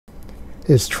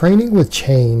Is training with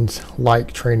chains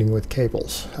like training with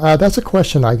cables? That's a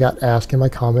question I got asked in my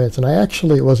comments, and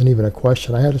it wasn't even a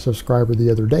question. I had a subscriber the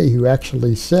other day who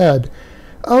actually said,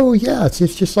 oh yeah, it's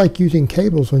just like using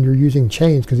cables when you're using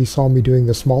chains, because he saw me doing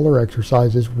the smaller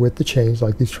exercises with the chains,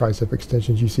 like these tricep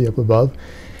extensions you see up above.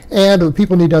 And what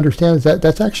people need to understand is that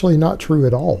that's actually not true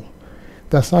at all.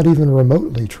 That's not even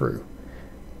remotely true.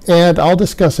 And I'll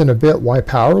discuss in a bit why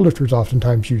powerlifters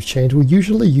oftentimes use chains. We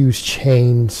usually use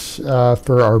chains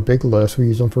for our big lifts. We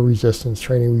use them for resistance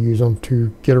training. We use them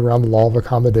to get around the law of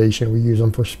accommodation. We use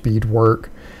them for speed work,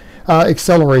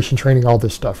 acceleration training, all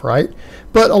this stuff, right?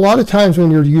 But a lot of times when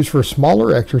you're used for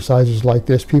smaller exercises like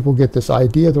this, people get this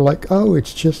idea. They're like, oh,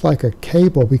 it's just like a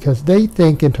cable, because they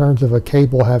think in terms of a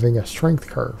cable having a strength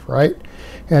curve, right?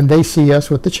 And they see us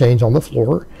with the chains on the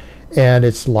floor, and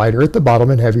it's lighter at the bottom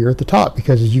and heavier at the top,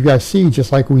 because as you guys see,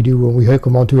 just like we do when we hook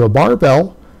them onto a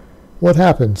barbell, what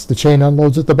happens? The chain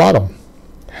unloads at the bottom.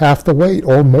 Half the weight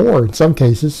or more in some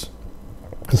cases.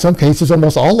 In some cases,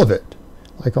 almost all of it.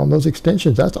 Like on those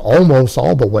extensions, that's almost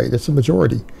all the weight. It's the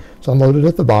majority. It's unloaded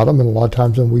at the bottom, and a lot of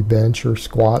times when we bench or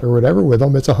squat or whatever with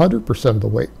them, it's 100% of the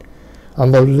weight.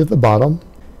 Unloaded at the bottom.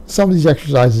 Some of these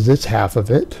exercises, it's half of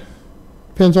it.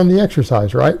 Depends on the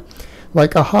exercise, right?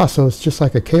 Like, aha, so it's just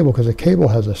like a cable, because a cable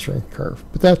has a strength curve.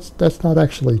 But that's not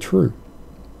actually true.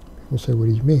 People say, what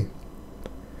do you mean?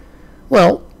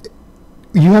 Well,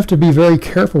 you have to be very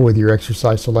careful with your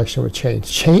exercise selection with chains.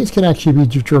 Chains can actually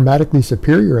be dramatically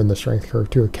superior in the strength curve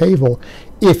to a cable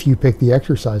if you pick the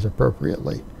exercise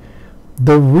appropriately.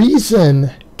 The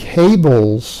reason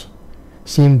cables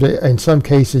seem to, in some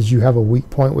cases, you have a weak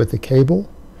point with the cable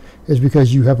is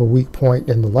because you have a weak point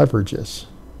in the leverages.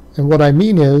 And what I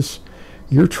mean is,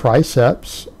 your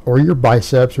triceps or your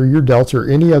biceps or your delts or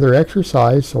any other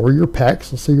exercise, or your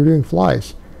pecs, let's say you're doing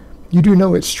flies, you do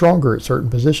know it's stronger at certain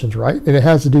positions, right? And it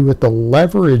has to do with the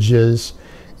leverages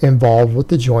involved with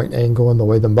the joint angle and the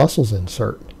way the muscles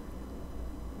insert.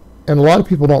 And a lot of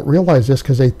people don't realize this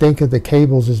because they think of the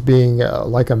cables as being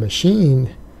like a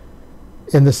machine,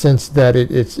 in the sense that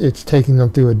it's taking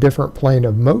them through a different plane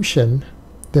of motion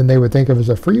than they would think of as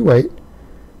a free weight,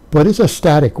 but it's a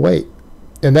static weight.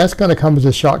 And that's going to come as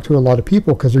a shock to a lot of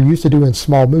people, because they're used to doing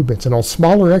small movements. And on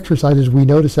smaller exercises, we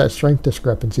notice that strength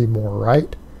discrepancy more,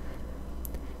 right?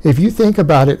 If you think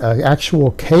about it, an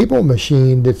actual cable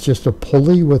machine that's just a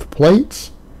pulley with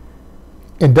plates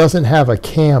and doesn't have a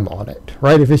cam on it,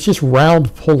 right? If it's just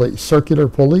round pulleys, circular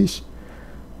pulleys,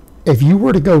 if you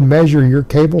were to go measure your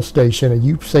cable station and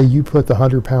you say you put the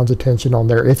 100 pounds of tension on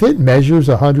there, if it measures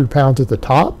 100 pounds at the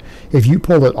top, if you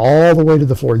pull it all the way to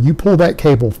the floor, you pull that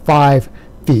cable 5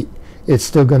 feet, it's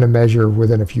still going to measure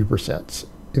within a few percents.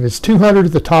 If it's 200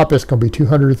 at the top, it's going to be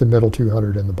 200 at the middle,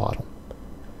 200 in the bottom.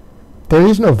 There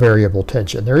is no variable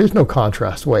tension. There is no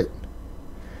contrast weight.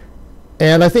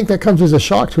 And I think that comes as a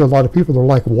shock to a lot of people. They're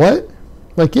like, what?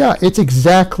 Like, yeah, it's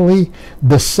exactly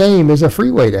the same as a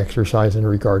free weight exercise in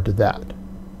regard to that.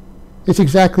 It's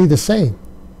exactly the same.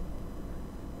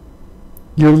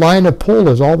 Your line of pull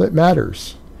is all that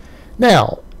matters.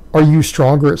 Now, are you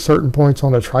stronger at certain points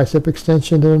on a tricep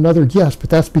extension than another? Yes, but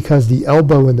that's because the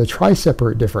elbow and the tricep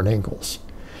are at different angles.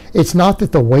 It's not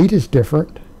that the weight is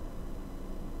different.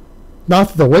 Not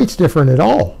that the weight's different at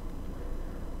all.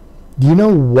 Do you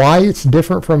know why it's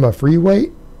different from a free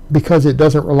weight? Because it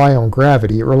doesn't rely on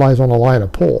gravity. It relies on a line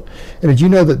of pull. And did you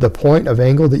know that the point of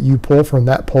angle that you pull from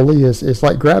that pulley is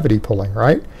like gravity pulling,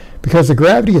 right? Because the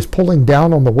gravity is pulling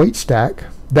down on the weight stack.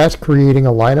 That's creating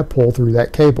a line of pull through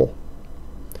that cable.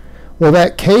 Well,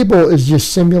 that cable is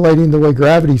just simulating the way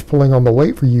gravity is pulling on the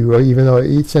weight for you. Even though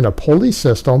it's in a pulley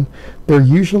system, they're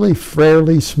usually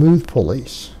fairly smooth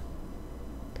pulleys.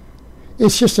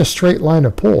 It's just a straight line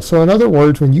of pull. So in other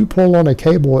words, when you pull on a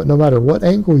cable, no matter what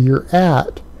angle you're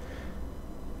at,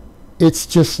 it's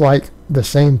just like the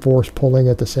same force pulling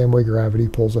it the same way gravity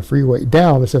pulls a free weight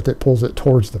down, except it pulls it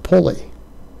towards the pulley.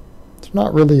 There's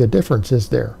not really a difference, is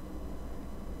there?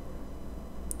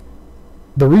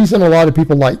 The reason a lot of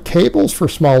people like cables for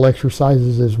small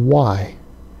exercises is why?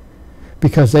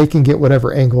 Because they can get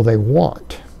whatever angle they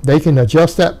want. They can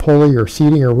adjust that pulley or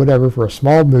seating or whatever for a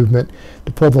small movement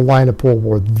to pull the line of pull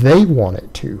where they want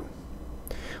it to.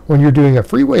 When you're doing a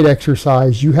free weight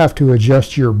exercise, you have to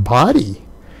adjust your body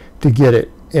to get it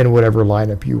in whatever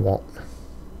lineup you want.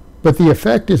 But the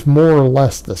effect is more or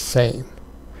less the same.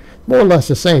 More or less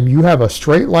the same. You have a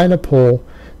straight line of pull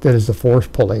that is the force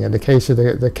pulling. In the case of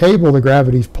the cable, the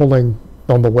gravity is pulling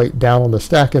on the weight down on the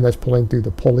stack, and that's pulling through the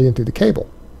pulley and through the cable.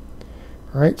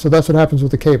 All right, so that's what happens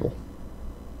with the cable.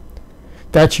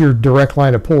 That's your direct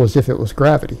line of pull, as if it was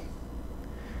gravity.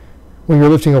 When you're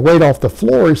lifting a weight off the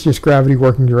floor, it's just gravity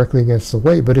working directly against the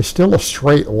weight, but it's still a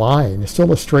straight line. It's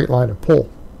still a straight line of pull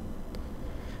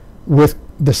with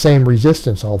the same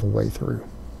resistance all the way through.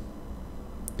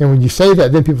 And when you say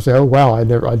that, then people say, oh wow, I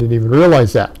didn't even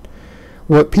realize that.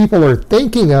 What people are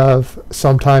thinking of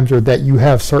sometimes are that you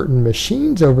have certain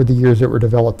machines over the years that were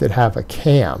developed that have a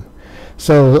cam.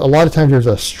 So a lot of times there's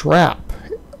a strap.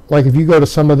 Like if you go to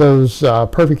some of those,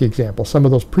 perfect example, some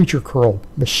of those preacher curl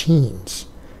machines,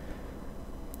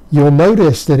 you'll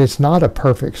notice that it's not a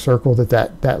perfect circle,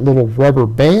 that little rubber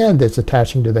band that's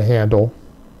attaching to the handle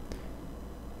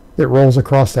that rolls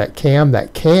across that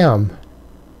cam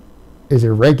is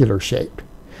irregular shaped.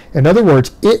 In other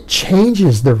words, it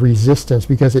changes the resistance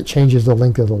because it changes the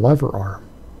length of the lever arm.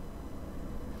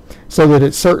 So that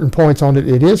at certain points on it,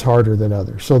 it is harder than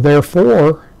others. So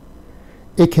therefore,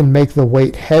 it can make the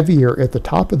weight heavier at the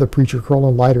top of the preacher curl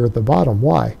and lighter at the bottom.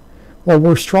 Why? Well,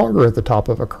 we're stronger at the top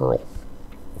of a curl.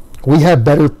 We have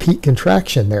better peak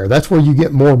contraction there. That's where you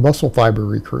get more muscle fiber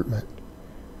recruitment.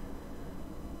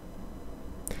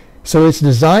 So it's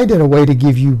designed in a way to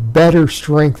give you better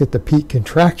strength at the peak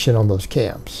contraction on those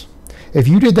cams. If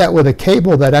you did that with a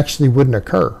cable, that actually wouldn't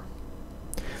occur.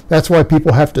 That's why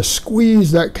people have to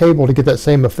squeeze that cable to get that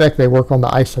same effect. They work on the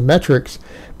isometrics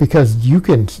because you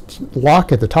can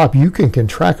lock at the top. You can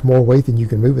contract more weight than you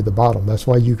can move at the bottom. That's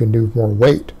why you can do more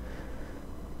weight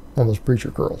on those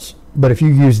preacher curls. But if you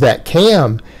use that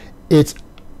cam, it's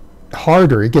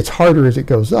harder. It gets harder as it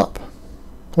goes up.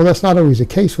 Well, that's not always the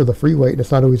case with a free weight, and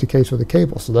it's not always the case with a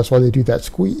cable, so that's why they do that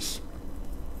squeeze.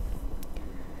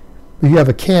 But you have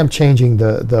a cam changing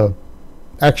the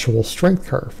actual strength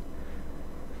curve.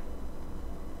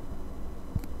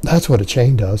 That's what a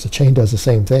chain does. A chain does the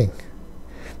same thing.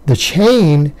 The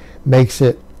chain makes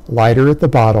it lighter at the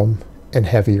bottom and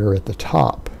heavier at the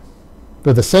top.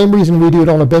 For the same reason we do it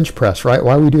on a bench press, right?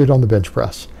 Why we do it on the bench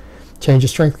press? Change the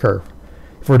strength curve.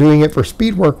 If we're doing it for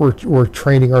speed work, we're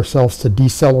training ourselves to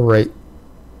decelerate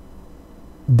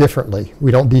differently.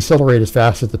 We don't decelerate as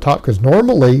fast at the top because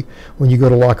normally when you go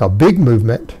to lock a big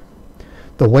movement,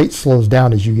 the weight slows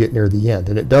down as you get near the end.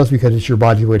 And it does because it's your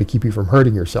body's way to keep you from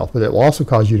hurting yourself. But it will also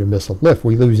cause you to miss a lift.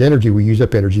 We lose energy, we use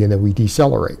up energy, and then we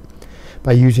decelerate.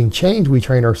 By using change, we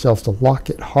train ourselves to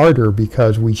lock it harder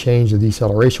because we change the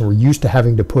deceleration. We're used to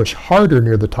having to push harder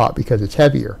near the top because it's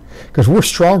heavier. Because we're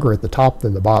stronger at the top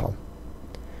than the bottom.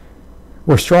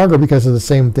 We're stronger because of the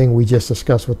same thing we just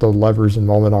discussed with the levers and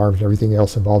moment arms and everything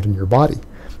else involved in your body.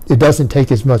 It doesn't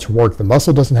take as much work. The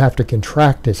muscle doesn't have to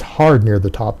contract as hard near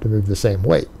the top to move the same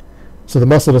weight. So the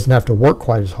muscle doesn't have to work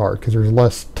quite as hard because there's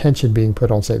less tension being put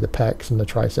on, say, the pecs and the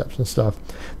triceps and stuff.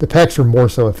 The pecs are more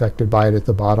so affected by it at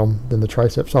the bottom than the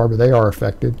triceps are, but they are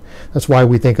affected. That's why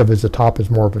we think of as the top as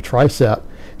more of a tricep.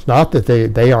 It's not that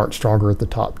they aren't stronger at the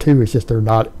top too. It's just they're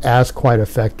not as quite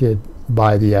affected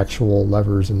by the actual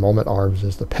levers and moment arms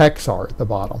as the pecs are at the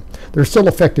bottom. They're still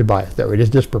affected by it though. It is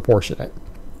disproportionate.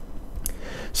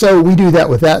 So we do that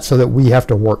with that so that we have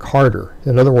to work harder.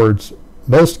 In other words,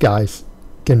 most guys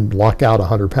can lock out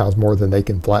 100 pounds more than they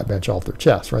can flat bench off their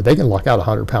chest, right? They can lock out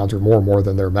 100 pounds or more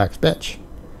than their max bench.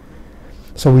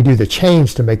 So we do the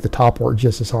change to make the top work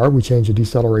just as hard. We change the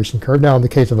deceleration curve. Now in the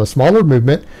case of a smaller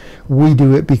movement, we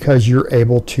do it because you're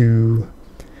able to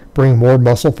bring more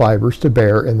muscle fibers to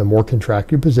bear in the more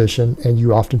contracted position, and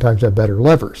you oftentimes have better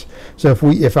levers. So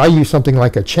if I use something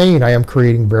like a chain, I am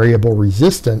creating variable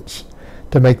resistance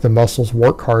to make the muscles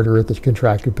work harder at the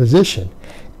contracted position.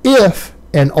 If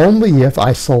and only if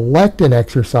I select an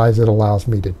exercise that allows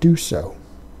me to do so.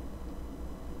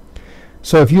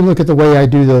 So if you look at the way I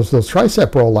do those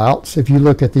tricep rollouts, if you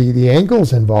look at the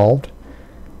angles involved,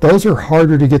 those are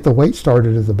harder to get the weight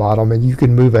started at the bottom, and you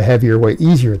can move a heavier weight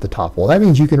easier at the top. Well, that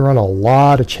means you can run a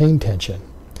lot of chain tension.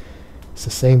 It's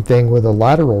the same thing with a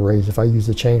lateral raise if I use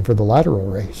the chain for the lateral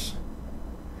raise.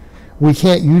 We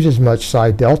can't use as much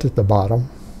side delt at the bottom,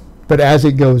 but as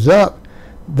it goes up,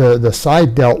 the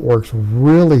side delt works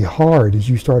really hard as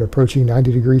you start approaching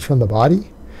 90 degrees from the body.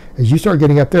 As you start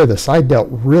getting up there, the side delt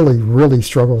really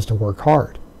struggles to work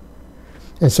hard.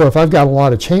 And so if I've got a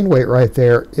lot of chain weight right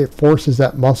there, it forces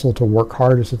that muscle to work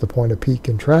hardest at the point of peak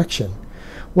contraction.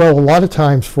 Well, a lot of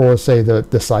times for, say,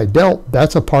 the side delt,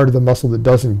 that's a part of the muscle that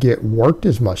doesn't get worked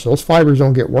as much. Those fibers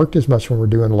don't get worked as much when we're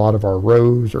doing a lot of our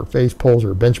rows or face pulls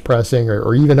or bench pressing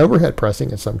or even overhead pressing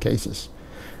in some cases,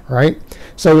 right?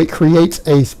 So it creates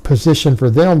a position for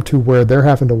them to where they're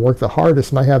having to work the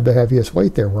hardest, and I have the heaviest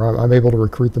weight there where I'm able to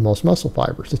recruit the most muscle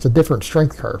fibers. It's a different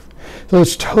strength curve. So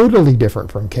it's totally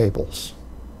different from cables.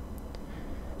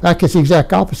 In fact, it's the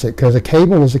exact opposite, because a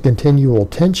cable is a continual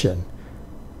tension.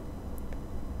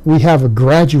 We have a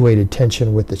graduated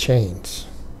tension with the chains.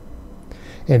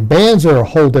 And bands are a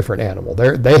whole different animal.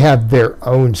 They have their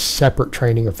own separate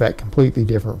training effect, completely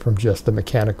different from just the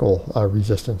mechanical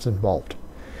resistance involved.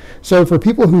 So for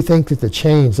people who think that the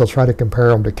chains, they'll try to compare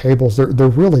them to cables, they're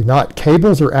really not.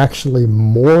 Cables are actually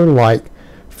more like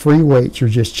free weights. You're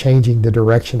just changing the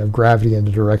direction of gravity and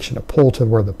the direction of pull to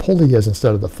where the pulley is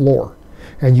instead of the floor.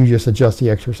 And you just adjust the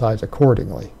exercise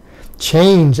accordingly.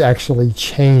 Chains actually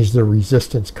change the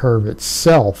resistance curve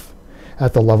itself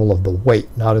at the level of the weight,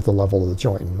 not at the level of the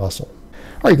joint and muscle.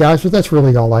 All right, guys, but that's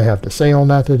really all I have to say on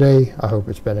that today. I hope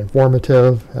it's been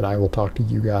informative, and I will talk to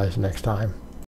you guys next time.